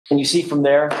Can you see from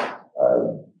there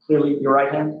clearly your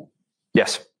right hand?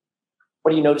 Yes.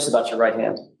 What do you notice about your right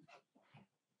hand?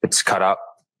 It's cut up.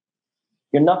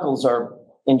 Your knuckles are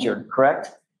injured, correct?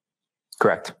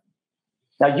 Correct.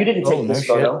 Now, you didn't take this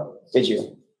photo, did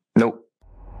you? Nope.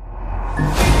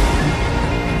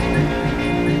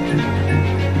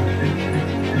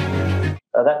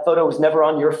 That photo was never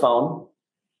on your phone.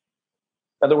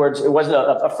 In other words, it wasn't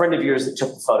a friend of yours that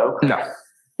took the photo. No.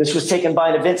 This was taken by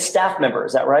an event staff member.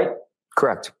 Is that right?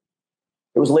 Correct.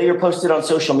 It was later posted on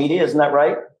social media. Isn't that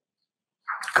right?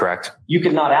 Correct. You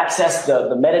could not access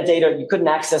the metadata. You couldn't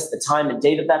access the time and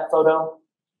date of that photo.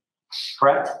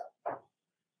 Correct? I'm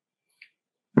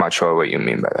not sure what you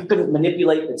mean by that. You couldn't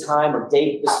manipulate the time or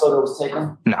date this photo was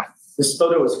taken? No. This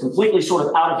photo was completely sort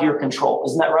of out of your control.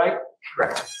 Isn't that right?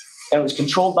 Correct. And it was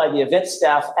controlled by the event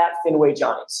staff at Fenway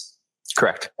Johnny's.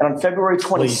 Correct. And on February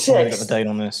 26th, the date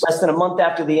on this. less than a month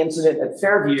after the incident at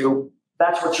Fairview,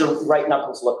 that's what your right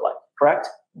knuckles look like, correct?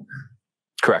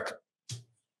 Correct.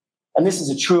 And this is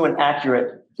a true and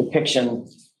accurate depiction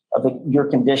of your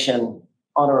condition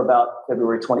on or about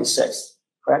February 26th,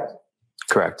 correct?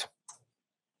 Correct.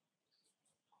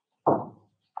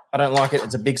 I don't like it.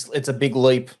 It's a big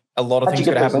leap. A lot of things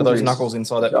could happen to those knuckles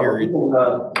inside that period.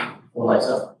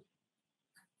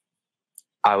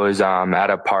 I was at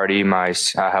a party, my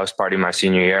house party, my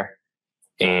senior year,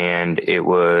 and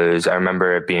I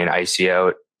remember it being icy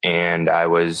out, and it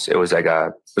was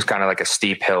kind of like a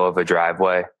steep hill of a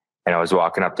driveway, and I was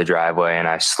walking up the driveway, and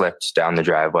I slipped down the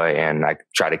driveway, and I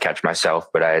tried to catch myself,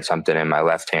 but I had something in my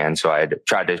left hand, so I had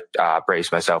tried to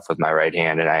brace myself with my right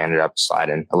hand, and I ended up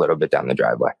sliding a little bit down the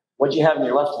driveway. What'd you have in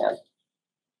your left hand?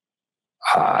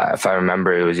 If I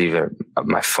remember, it was either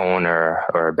my phone or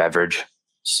a beverage.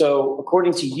 So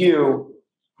according to you,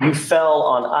 you fell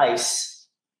on ice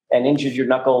and injured your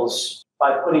knuckles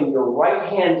by putting your right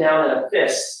hand down in a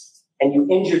fist, and you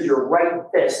injured your right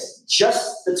fist,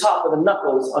 just the top of the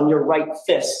knuckles on your right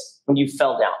fist when you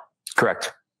fell down.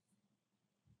 Correct.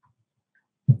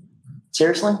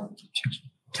 Seriously?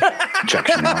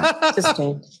 Objection.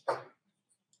 Sustained.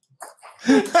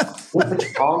 You put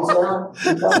your palms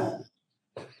down?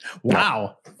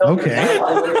 Wow. Okay.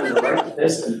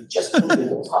 Just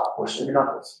the top portion of your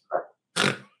knuckles.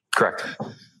 Correct.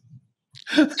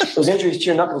 Those injuries to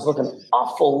your knuckles look an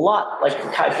awful lot like the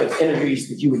type of injuries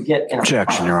that you would get in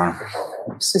Objection, Your Honor.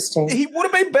 Sustained. He would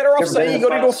have been better off saying he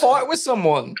got into a fight with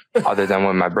someone. Other than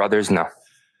with my brothers, no.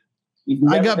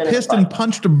 I got pissed and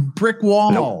punched a brick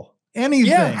wall. Nope. Anything.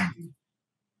 Yeah.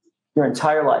 Your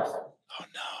entire life. Oh,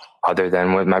 no. Other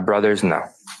than with my brothers, no.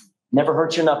 Never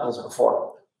hurt your knuckles before.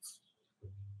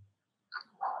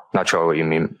 Not sure what you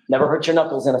mean. Never hurt your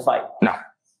knuckles in a fight. No.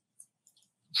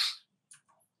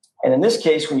 And in this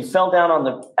case, when you fell down on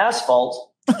the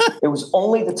asphalt, it was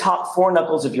only the top four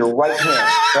knuckles of your right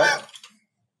hand, correct?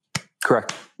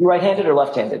 Correct. You right-handed or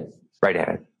left-handed?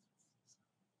 Right-handed.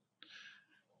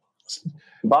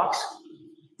 Box?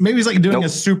 Maybe he's like doing a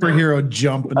superhero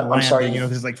jump and I'm landing. sorry, You know,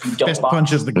 there's like you don't fist box?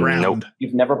 punches the ground. Nope.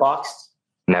 You've never boxed?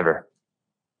 Never.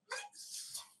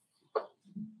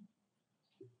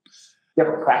 You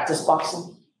ever practiced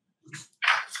boxing?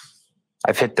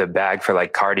 I've hit the bag for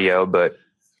like cardio, but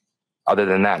other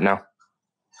than that, no.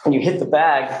 When you hit the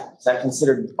bag, is that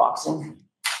considered boxing?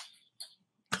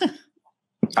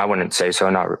 I wouldn't say so.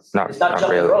 Not It's not jumping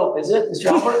really. rope, is it, Mr.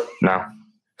 Albert? No.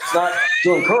 It's not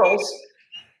doing curls.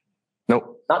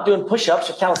 Nope. Not doing push-ups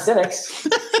or calisthenics.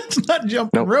 It's not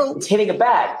jumping Nope. rope. It's hitting a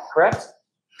bag, correct?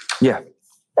 Yeah.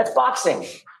 That's boxing,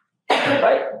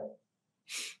 right?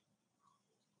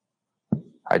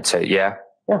 I'd say yeah.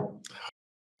 Yeah.